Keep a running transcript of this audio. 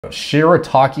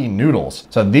Shirataki noodles.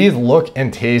 So these look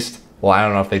and taste, well, I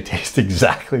don't know if they taste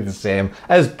exactly the same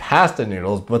as pasta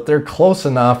noodles, but they're close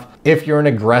enough if you're in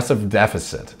aggressive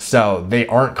deficit. So they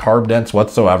aren't carb dense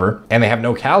whatsoever, and they have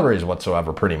no calories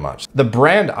whatsoever pretty much. The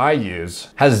brand I use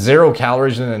has 0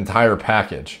 calories in an entire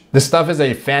package. This stuff is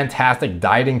a fantastic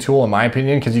dieting tool in my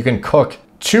opinion, because you can cook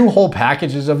 2 whole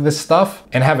packages of this stuff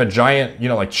and have a giant,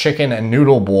 like chicken and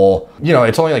noodle bowl.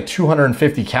 It's only like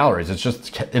 250 calories. It's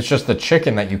just the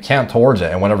chicken that you count towards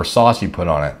it and whatever sauce you put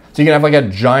on it. So you can have like a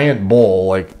giant bowl,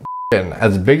 like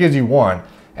as big as you want,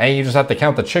 and you just have to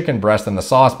count the chicken breast and the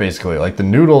sauce basically. Like the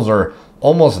noodles are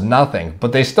almost nothing,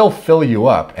 but they still fill you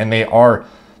up, and they are,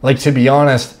 like, to be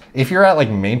honest, if you're at like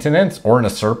maintenance or in a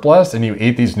surplus and you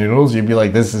ate these noodles, you'd be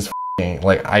like, this is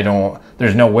like,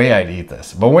 there's no way I'd eat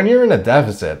this. But when you're in a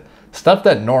deficit, stuff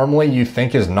that normally you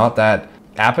think is not that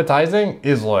appetizing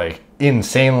is like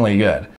insanely good.